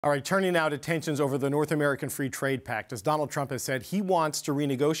All right, turning now to tensions over the North American Free Trade Pact, as Donald Trump has said he wants to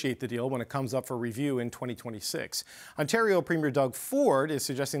renegotiate the deal when it comes up for review in 2026. Ontario Premier Doug Ford is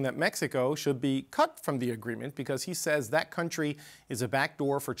suggesting that Mexico should be cut from the agreement because he says that country is a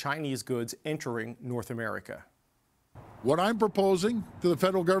backdoor for Chinese goods entering North America. What I'm proposing to the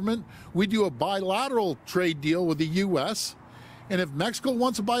federal government, we do a bilateral trade deal with the U.S., and if Mexico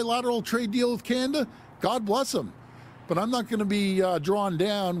wants a bilateral trade deal with Canada, God bless them. But I'm not going to be drawn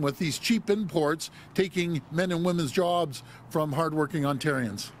down with these cheap imports taking men and women's jobs from hardworking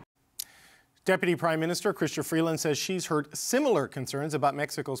Ontarians. Deputy Prime Minister Chrystia Freeland says she's heard similar concerns about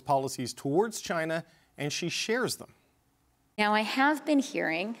Mexico's policies towards China, and she shares them. Now, I have been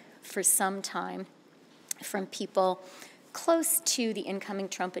hearing for some time from people close to the incoming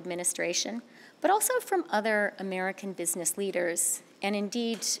Trump administration, but also from other American business leaders, and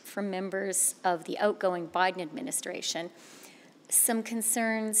indeed from members of the outgoing Biden administration, some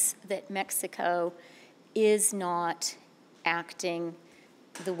concerns that Mexico is not acting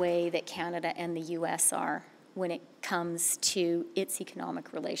the way that Canada and the U.S. are when it comes to its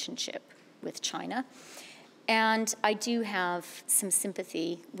economic relationship with China. And I do have some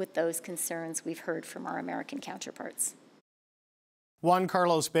sympathy with those concerns we've heard from our American counterparts. Juan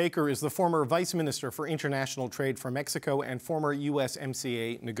Carlos Baker is the former Vice Minister for International Trade for Mexico and former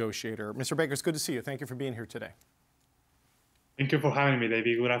USMCA negotiator. Mr. Baker, it's good to see you. Thank you for being here today. Thank you for having me,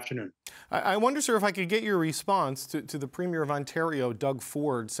 David. Good afternoon. I wonder, sir, if I could get your response to the Premier of Ontario, Doug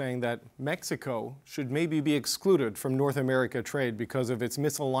Ford, saying that Mexico should maybe be excluded from North America trade because of its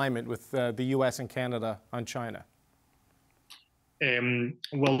misalignment with the U.S. and Canada on China.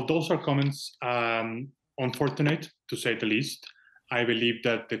 Well, those are comments unfortunate, to say the least. I believe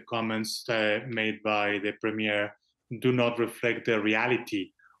that the comments made by the Premier do not reflect the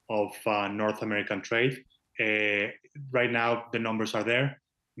reality of North American trade. Right now, the numbers are there.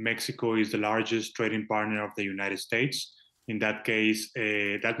 Mexico is the largest trading partner of the United States. In that case,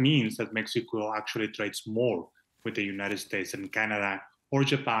 that means that Mexico actually trades more with the United States than Canada or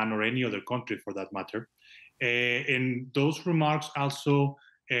Japan or any other country for that matter. And those remarks also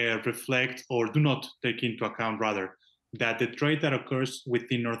reflect, or do not take into account rather, that the trade that occurs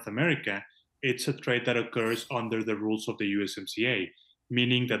within North America, it's a trade that occurs under the rules of the USMCA,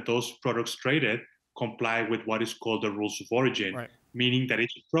 meaning that those products traded comply with what is called the rules of origin, right, meaning that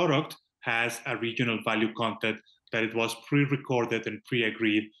each product has a regional value content that it was pre-recorded and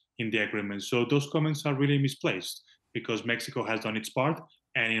pre-agreed in the agreement. So those comments are really misplaced because Mexico has done its part.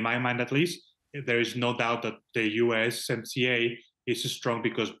 And in my mind, at least, there is no doubt that the USMCA is strong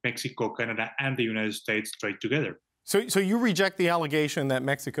because Mexico, Canada, and the United States trade together. So you reject the allegation that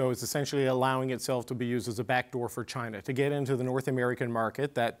Mexico is essentially allowing itself to be used as a backdoor for China to get into the North American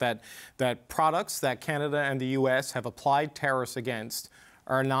market, that products that Canada and the U.S. have applied tariffs against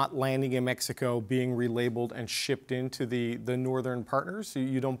are not landing in Mexico, being relabeled and shipped into the northern partners?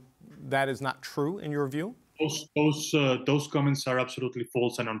 That is not true in your view? Those comments are absolutely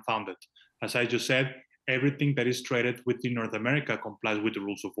false and unfounded. As I just said, everything that is traded within North America complies with the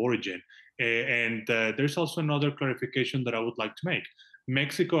rules of origin. And there's also another clarification that I would like to make.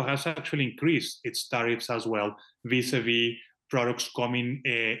 Mexico has actually increased its tariffs as well vis-a-vis products coming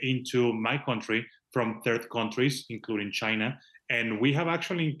into my country from third countries, including China. And we have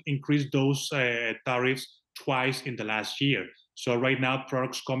actually increased those tariffs twice in the last year. So right now,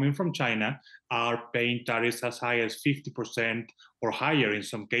 products coming from China are paying tariffs as high as 50% or higher in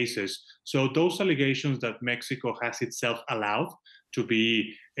some cases. So those allegations that Mexico has itself allowed to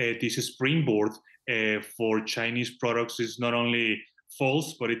be this springboard for Chinese products is not only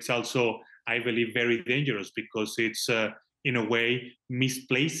false, but it's also, I believe, very dangerous because it's, in a way,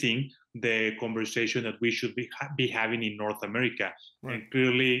 misplacing the conversation that we should be having in North America. Right. And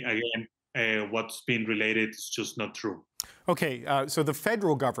clearly, again, what's been related is just not true. Okay, so the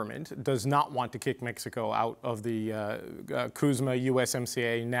federal government does not want to kick Mexico out of the CUSMA,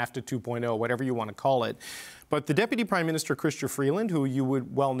 USMCA, NAFTA 2.0, whatever you want to call it. But the Deputy Prime Minister, Chrystia Freeland, who you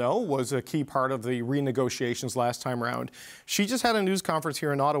would well know was a key part of the renegotiations last time around, she just had a news conference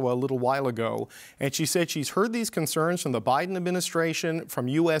here in Ottawa a little while ago, and she said she's heard these concerns from the Biden administration, from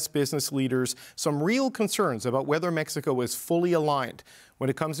U.S. business leaders, some real concerns about whether Mexico is fully aligned when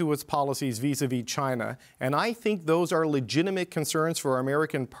it comes to its policies vis-a-vis China. And I think those are legitimate concerns for our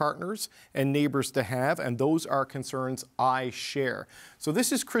American partners and neighbors to have, and those are concerns I share. So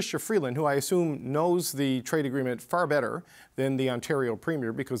this is Chrystia Freeland, who I assume knows the trade agreement far better than the Ontario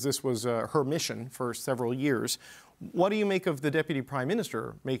Premier, because this was her mission for several years. What do you make of the Deputy Prime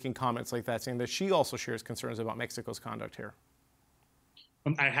Minister making comments like that, saying that she also shares concerns about Mexico's conduct here?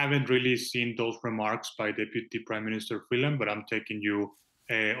 I haven't really seen those remarks by Deputy Prime Minister Freeland, but I'm taking you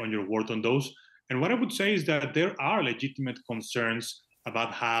on your word on those. And what I would say is that there are legitimate concerns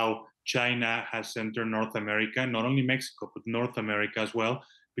about how China has entered North America, not only Mexico, but North America as well.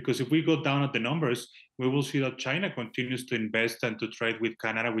 Because if we go down at the numbers, we will see that China continues to invest and to trade with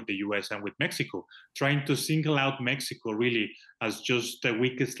Canada, with the US, and with Mexico, trying to single out Mexico really as just the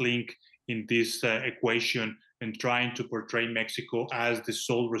weakest link in this equation, and trying to portray Mexico as the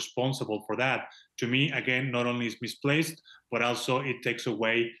sole responsible for that. To me, again, not only is misplaced, but also it takes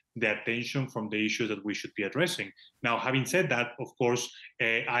away the attention from the issue that we should be addressing. Now, having said that, of course,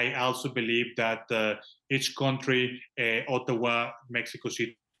 I also believe that each country, Ottawa, Mexico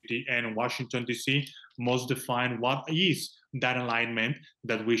City, and Washington, D.C., must define what is that alignment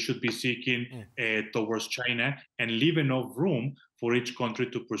that we should be seeking towards China, and leave enough room for each country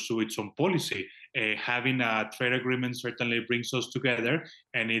to pursue its own policy. Having a trade agreement certainly brings us together,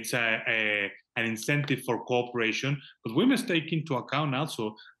 and it's an incentive for cooperation, but we must take into account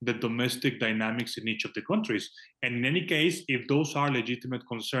also the domestic dynamics in each of the countries. And in any case, if those are legitimate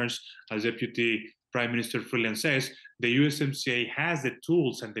concerns, as Deputy Prime Minister Freeland says, the USMCA has the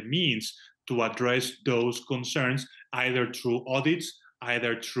tools and the means to address those concerns, either through audits,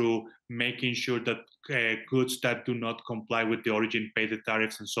 either through making sure that goods that do not comply with the origin pay the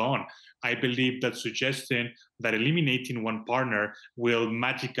tariffs and so on. I believe that suggesting that eliminating one partner will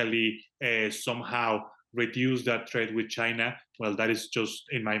magically somehow reduce that trade with China, well, that is just,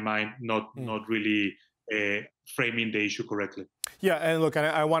 in my mind, not really framing the issue correctly. Yeah, and look,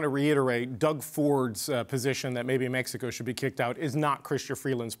 I want to reiterate, Doug Ford's position that maybe Mexico should be kicked out is not Chrystia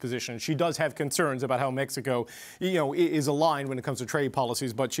Freeland's position. She does have concerns about how Mexico, is aligned when it comes to trade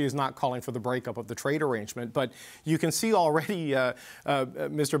policies, but she is not calling for the breakup of the trade arrangement. But you can see already,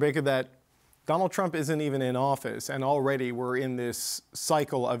 Mr. Baker, that Donald Trump isn't even in office, and already we're in this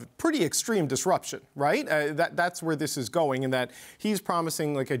cycle of pretty extreme disruption, right? That's where this is going, and that he's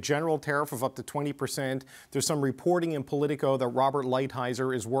promising like a general tariff of up to 20%. There's some reporting in Politico that Robert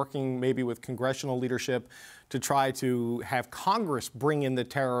Lighthizer is working maybe with congressional leadership to try to have Congress bring in the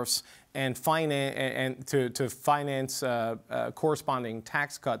tariffs and to finance corresponding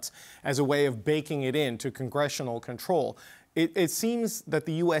tax cuts as a way of baking it into congressional control. It seems that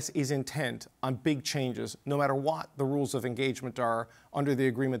the U.S. is intent on big changes, no matter what the rules of engagement are under the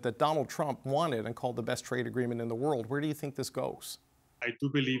agreement that Donald Trump wanted and called the best trade agreement in the world. Where do you think this goes? I do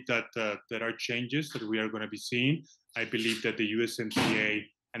believe that there are changes that we are going to be seeing. I believe that the USMCA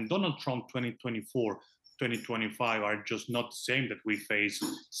and Donald Trump 2024, 2025 are just not the same that we faced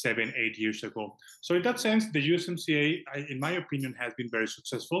 7, 8 years ago. So in that sense, the USMCA, in my opinion, has been very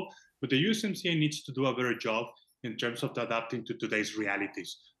successful, but the USMCA needs to do a better job in terms of adapting to today's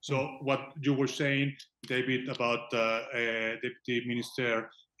realities. So what you were saying, David, about Deputy Minister,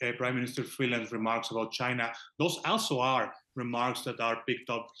 Prime Minister Freeland's remarks about China, those also are remarks that are picked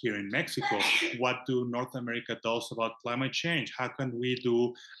up here in Mexico. What do North America does about climate change? How can we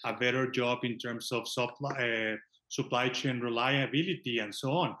do a better job in terms of supply chain reliability and so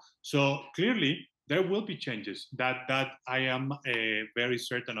on? So clearly, there will be changes. That I am very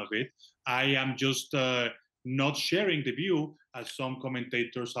certain of it. I am just not sharing the view, as some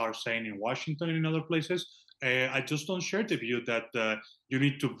commentators are saying in Washington and in other places. I just don't share the view that you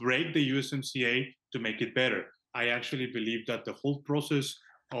need to break the USMCA to make it better. I actually believe that the whole process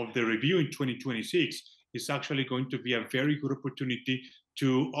of the review in 2026 is actually going to be a very good opportunity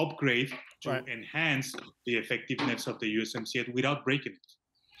to upgrade, to enhance the effectiveness of the USMCA without breaking it.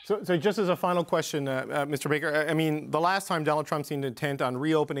 So just as a final question, Mr. Baker, I mean, the last time Donald Trump seemed intent on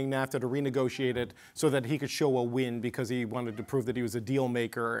reopening NAFTA to renegotiate it so that he could show a win because he wanted to prove that he was a deal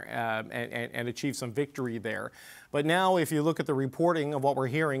maker and achieve some victory there. But now, if you look at the reporting of what we're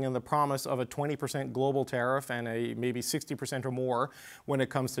hearing and the promise of a 20% global tariff and a maybe 60% or more when it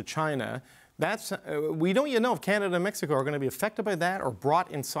comes to China, we don't yet know if Canada and Mexico are going to be affected by that or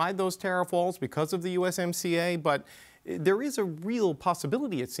brought inside those tariff walls because of the USMCA, but there is a real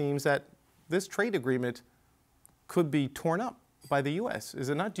possibility, it seems, that this trade agreement could be torn up by the U.S. Is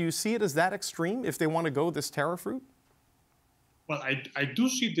it not? Do you see it as that extreme if they want to go this tariff route? Well, I do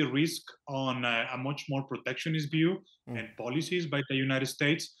see the risk on a much more protectionist view and policies by the United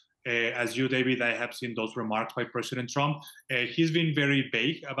States. As you, David, I have seen those remarks by President Trump. He's been very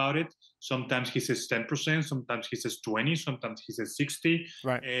vague about it. Sometimes he says 10%, sometimes he says 20%, sometimes he says 60%.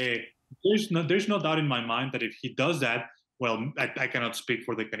 Right. There's no doubt in my mind that if he does that, well, I cannot speak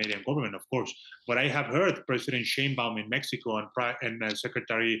for the Canadian government, of course, but I have heard President Sheinbaum in Mexico and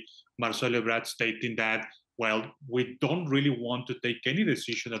Secretary Marcelo Ebrard stating that, well, we don't really want to take any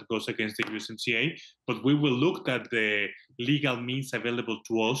decision that goes against the USMCA, but we will look at the legal means available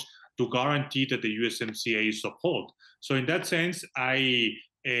to us to guarantee that the USMCA is upheld. So in that sense, I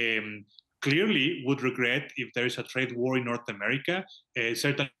clearly would regret if there is a trade war in North America.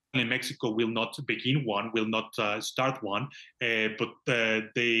 Certainly Mexico will not begin one, will not start one, but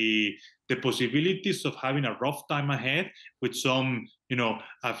the possibilities of having a rough time ahead with some,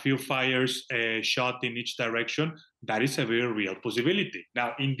 a few fires shot in each direction, that is a very real possibility.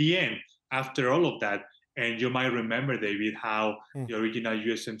 Now, in the end, after all of that, and you might remember, David, how the original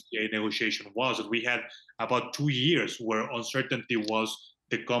USMCA negotiation was, that we had about 2 years where uncertainty was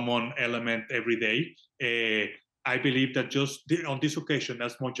the common element every day. I believe that just on this occasion,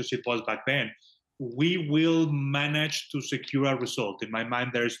 as much as it was back then, we will manage to secure a result. In my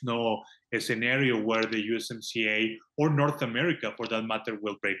mind, there's no scenario where the USMCA or North America, for that matter,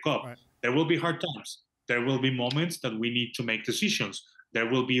 will break up. Right. There will be hard times. There will be moments that we need to make decisions. There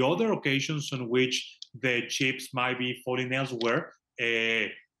will be other occasions on which the chips might be falling elsewhere.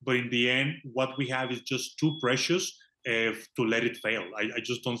 But in the end, what we have is just too precious to let it fail. I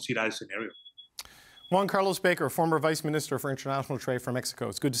just don't see that scenario. Juan Carlos Baker, former Vice Minister for International Trade for Mexico.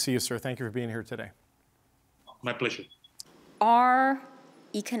 It's good to see you, sir. Thank you for being here today. My pleasure. Our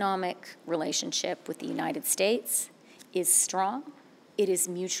economic relationship with the United States is strong. It is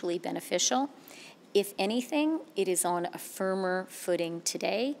mutually beneficial. If anything, it is on a firmer footing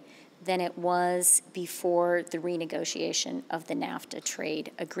today than it was before the renegotiation of the NAFTA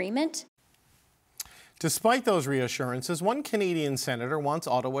trade agreement. Despite those reassurances, one Canadian senator wants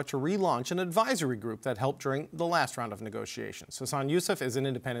Ottawa to relaunch an advisory group that helped during the last round of negotiations. Hassan Yousaf is an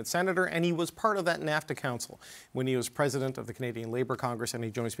independent senator, and he was part of that NAFTA Council when he was president of the Canadian Labour Congress, and he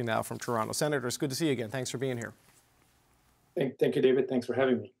joins me now from Toronto. Senator, it's good to see you again. Thanks for being here. Thank you, David. Thanks for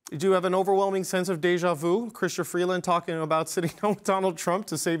having me. Do you have an overwhelming sense of deja vu? Chrystia Freeland talking about sitting down with Donald Trump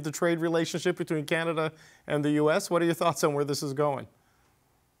to save the trade relationship between Canada and the U.S. What are your thoughts on where this is going?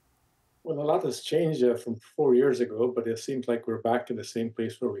 Well, a lot has changed from 4 years ago, but it seems like we're back in the same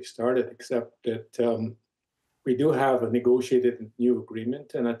place where we started, except that we do have a negotiated new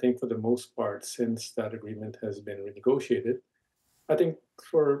agreement. And I think for the most part, since that agreement has been renegotiated, I think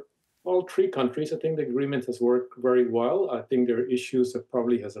for all three countries, I think the agreement has worked very well. I think there are issues that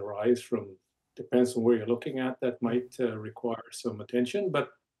probably has arisen from, depends on where you're looking at, that might require some attention. But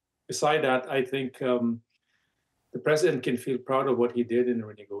beside that, I think the president can feel proud of what he did in the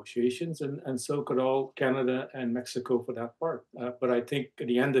renegotiations, and so could all Canada and Mexico for that part. But I think at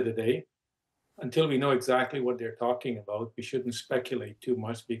the end of the day, until we know exactly what they're talking about, we shouldn't speculate too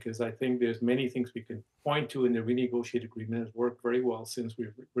much, because I think there's many things we can point to in the renegotiated agreement that's worked very well since we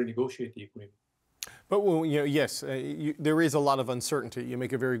renegotiated the agreement. But, well, yes, there is a lot of uncertainty. You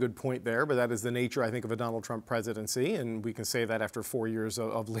make a very good point there, but that is the nature, I think, of a Donald Trump presidency, and we can say that after 4 years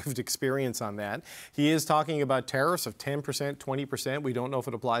of lived experience on that. He is talking about tariffs of 10%, 20%. We don't know if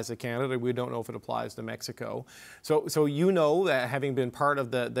it applies to Canada. We don't know if it applies to Mexico. So you know that, having been part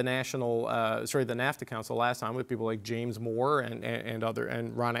of the NAFTA Council last time with people like James Moore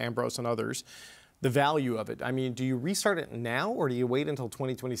and Ron Ambrose and others, the value of it. I mean, do you restart it now, or do you wait until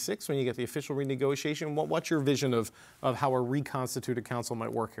 2026 when you get the official renegotiation? What's your vision of how a reconstituted council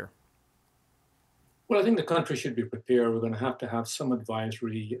might work here? Well, I think the country should be prepared. We're going to have some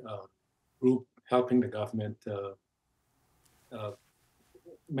advisory group helping the government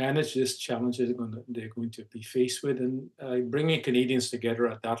manage this challenge they're going to be faced with. And bringing Canadians together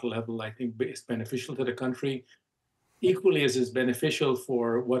at that level, I think, is beneficial to the country. Equally as is beneficial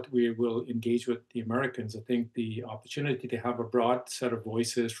for what we will engage with the Americans. I think the opportunity to have a broad set of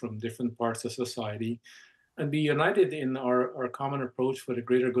voices from different parts of society and be united in our common approach for the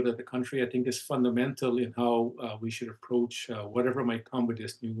greater good of the country, I think is fundamental in how we should approach whatever might come with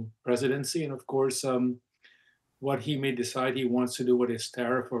this new presidency. And of course, what he may decide he wants to do with his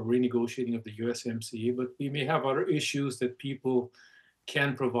tariff or renegotiating of the USMCA, but we may have other issues that people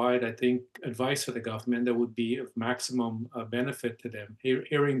can provide, I think, advice for the government that would be of maximum benefit to them,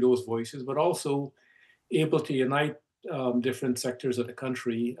 hearing those voices, but also able to unite different sectors of the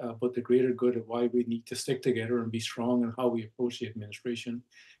country, but the greater good of why we need to stick together and be strong in how we approach the administration.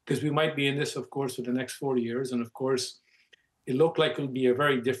 Because we might be in this, of course, for the next 4 years. And of course, it looked like it would be a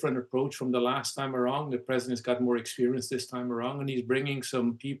very different approach from the last time around. The president's got more experience this time around, and he's bringing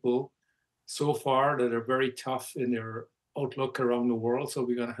some people so far that are very tough in their outlook around the world. So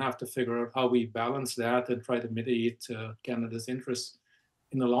we're going to have to figure out how we balance that and try to mitigate Canada's interests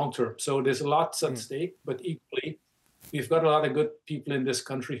in the long term. So there's lots at stake, but equally, we've got a lot of good people in this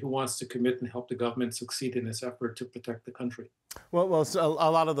country who wants to commit and help the government succeed in its effort to protect the country. Well, so a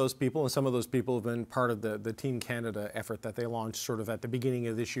lot of those people, and some of those people have been part of the Team Canada effort that they launched sort of at the beginning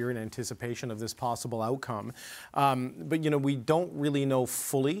of this year in anticipation of this possible outcome. But, you know, we don't really know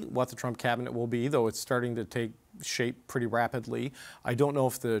fully what the Trump cabinet will be, though it's starting to take shape pretty rapidly. I don't know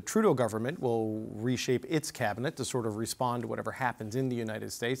if the Trudeau government will reshape its cabinet to sort of respond to whatever happens in the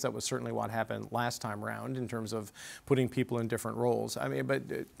United States. That was certainly what happened last time around in terms of putting people in different roles. I mean, but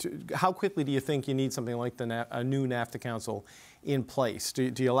how quickly do you think you need something like a new NAFTA Council in place?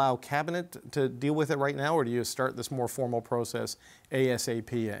 Do you allow cabinet to deal with it right now, or do you start this more formal process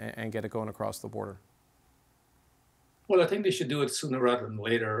ASAP and get it going across the border? Well, I think they should do it sooner rather than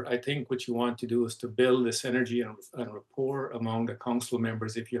later. I think what you want to do is to build this energy and rapport among the council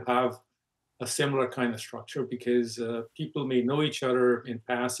members if you have a similar kind of structure, because people may know each other in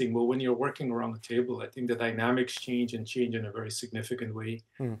passing, but when you're working around the table, I think the dynamics change and change in a very significant way.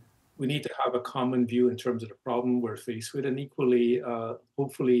 We need to have a common view in terms of the problem we're faced with, and equally,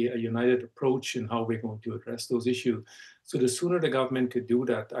 hopefully, a united approach in how we're going to address those issues. So the sooner the government could do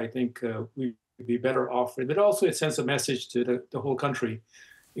that, I think we be better off. But also it sends a message to the whole country,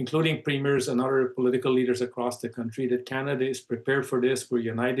 including premiers and other political leaders across the country, that Canada is prepared for this. We're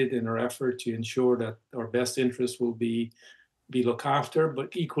united in our effort to ensure that our best interests will be looked after.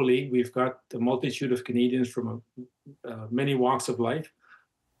 But equally, we've got a multitude of Canadians from many walks of life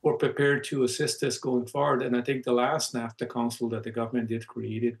who are prepared to assist us going forward. And I think the last NAFTA Council that the government did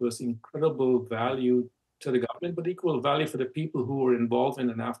create, it was incredible value to the government, but equal value for the people who were involved in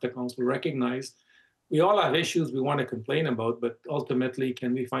the NAFTA Council. Recognize we all have issues we want to complain about, but ultimately,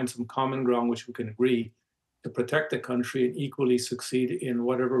 can we find some common ground which we can agree to protect the country and equally succeed in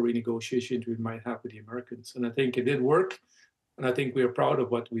whatever renegotiations we might have with the Americans? And I think it did work, and I think we are proud of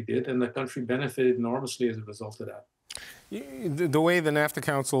what we did, and the country benefited enormously as a result of that. The way the NAFTA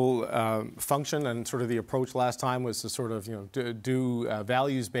Council functioned and sort of the approach last time was to sort of, do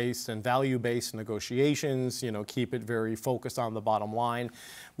values-based and value-based negotiations, keep it very focused on the bottom line.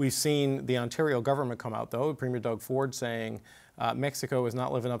 We've seen the Ontario government come out, though, Premier Doug Ford saying Mexico is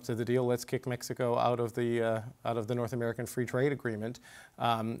not living up to the deal. Let's kick Mexico out of the North American Free Trade Agreement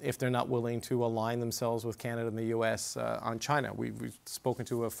if they're not willing to align themselves with Canada and the U.S. On China. We've spoken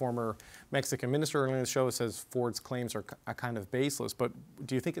to a former Mexican minister earlier in the show who says Ford's claims are kind of baseless. But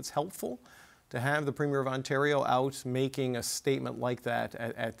do you think it's helpful to have the Premier of Ontario out making a statement like that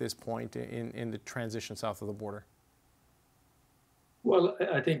at this point in the transition south of the border? Well,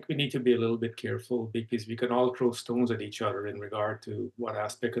 I think we need to be a little bit careful, because we can all throw stones at each other in regard to what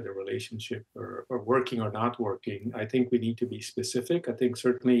aspect of the relationship are working or not working. I think we need to be specific. I think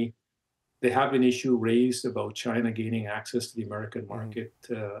certainly they have an issue raised about China gaining access to the American market,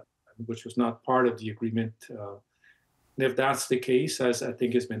 which was not part of the agreement. And if that's the case, as I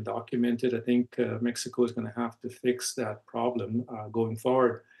think has been documented, I think Mexico is going to have to fix that problem going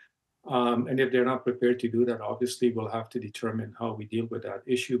forward. And if they're not prepared to do that, obviously we'll have to determine how we deal with that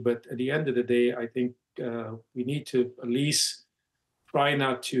issue. But at the end of the day, I think we need to at least try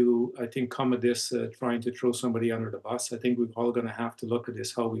not to, come at this trying to throw somebody under the bus. I think we're all going to have to look at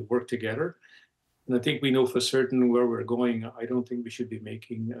this, how we work together. And I think we know for certain where we're going. I don't think we should be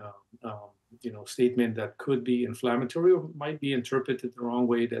making, statement that could be inflammatory or might be interpreted the wrong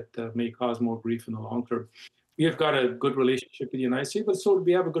way that may cause more grief in the long term. We have got a good relationship with the United States, but so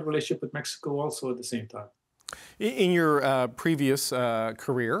we have a good relationship with Mexico also at the same time. In your previous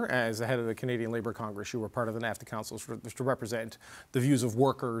career as the head of the Canadian Labour Congress, you were part of the NAFTA Council to represent the views of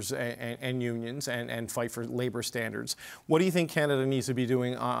workers and unions and fight for labour standards. What do you think Canada needs to be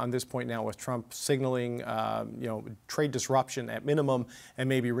doing on this point now, with Trump signaling, trade disruption at minimum and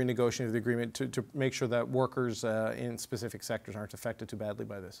maybe renegotiating the agreement to make sure that workers in specific sectors aren't affected too badly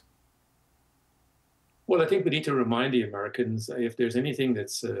by this? Well, I think we need to remind the Americans, if there's anything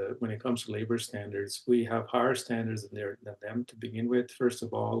that's, when it comes to labor standards, we have higher standards than them to begin with. First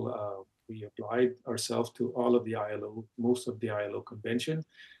of all, we applied ourselves to all of the ILO, most of the ILO convention,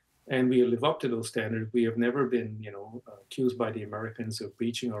 and we live up to those standards. We have never been, accused by the Americans of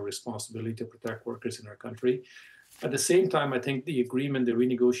breaching our responsibility to protect workers in our country. At the same time, I think the agreement, the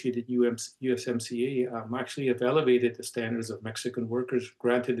renegotiated USMCA, actually have elevated the standards of Mexican workers.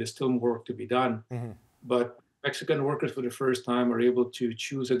 Granted, there's still more work to be done. But Mexican workers, for the first time, are able to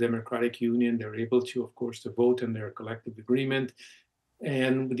choose a democratic union. They're able to, of course, to vote in their collective agreement.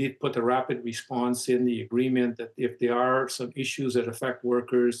 And we did put a rapid response in the agreement that if there are some issues that affect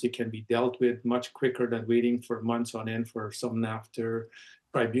workers, they can be dealt with much quicker than waiting for months on end for some NAFTA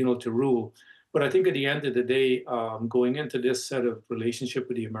tribunal to rule. But I think at the end of the day, going into this set of relationship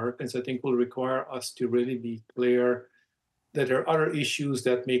with the Americans, I think will require us to really be clear that there are other issues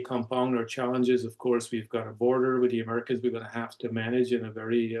that may compound our challenges. Of course, we've got a border with the Americans we're going to have to manage in a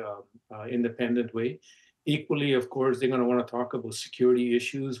very independent way. Equally, of course, they're going to want to talk about security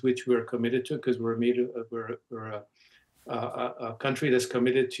issues, which we're committed to because we're a country that's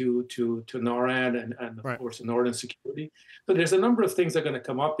committed to NORAD and of course, Northern security. So there's a number of things that are going to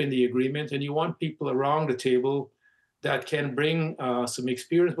come up in the agreement, and you want people around the table that can bring some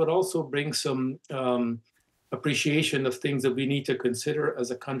experience, but also bring some appreciation of things that we need to consider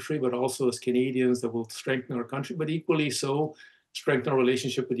as a country, but also as Canadians that will strengthen our country, but equally so strengthen our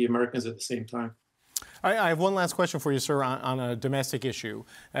relationship with the Americans at the same time. I have one last question for you, sir, on a domestic issue.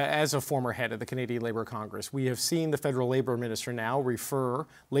 As a former head of the Canadian Labour Congress, we have seen the federal labour minister now refer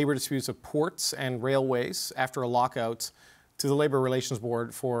labour disputes of ports and railways after a lockout to the Labour Relations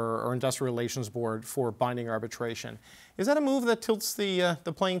Board or Industrial Relations Board for binding arbitration. Is that a move that tilts the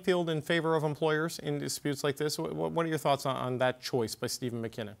playing field in favour of employers in disputes like this? What are your thoughts on that choice by Stephen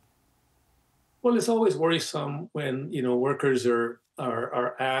McKinnon? Well, it's always worrisome when workers are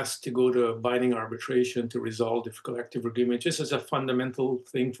asked to go to binding arbitration to resolve the collective agreement, just as a fundamental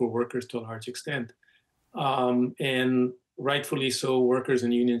thing for workers to a large extent. And rightfully so, workers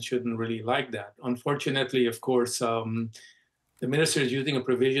and unions shouldn't really like that. Unfortunately, of course, the minister is using a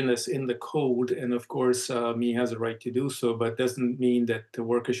provision that's in the code, and of course, he has a right to do so, but doesn't mean that the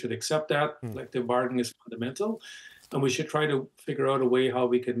workers should accept that. Collective bargaining is fundamental, and we should try to figure out a way how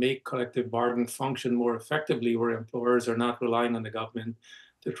we can make collective bargaining function more effectively, where employers are not relying on the government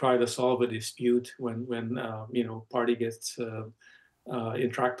to try to solve a dispute when party gets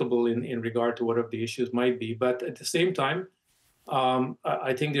intractable in regard to whatever the issues might be. But at the same time,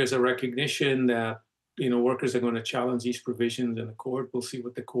 I think there's a recognition that workers are going to challenge these provisions in the court. We'll see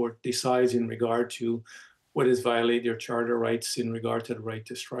what the court decides in regard to what is violate their charter rights in regard to the right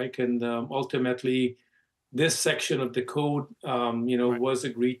to strike. And ultimately, this section of the code, was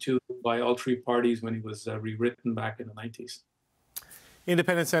agreed to by all three parties when it was rewritten back in the 90s.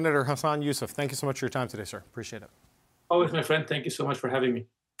 Independent Senator Hassan Youssef, thank you so much for your time today, sir. Appreciate it. Always, my friend. Thank you so much for having me.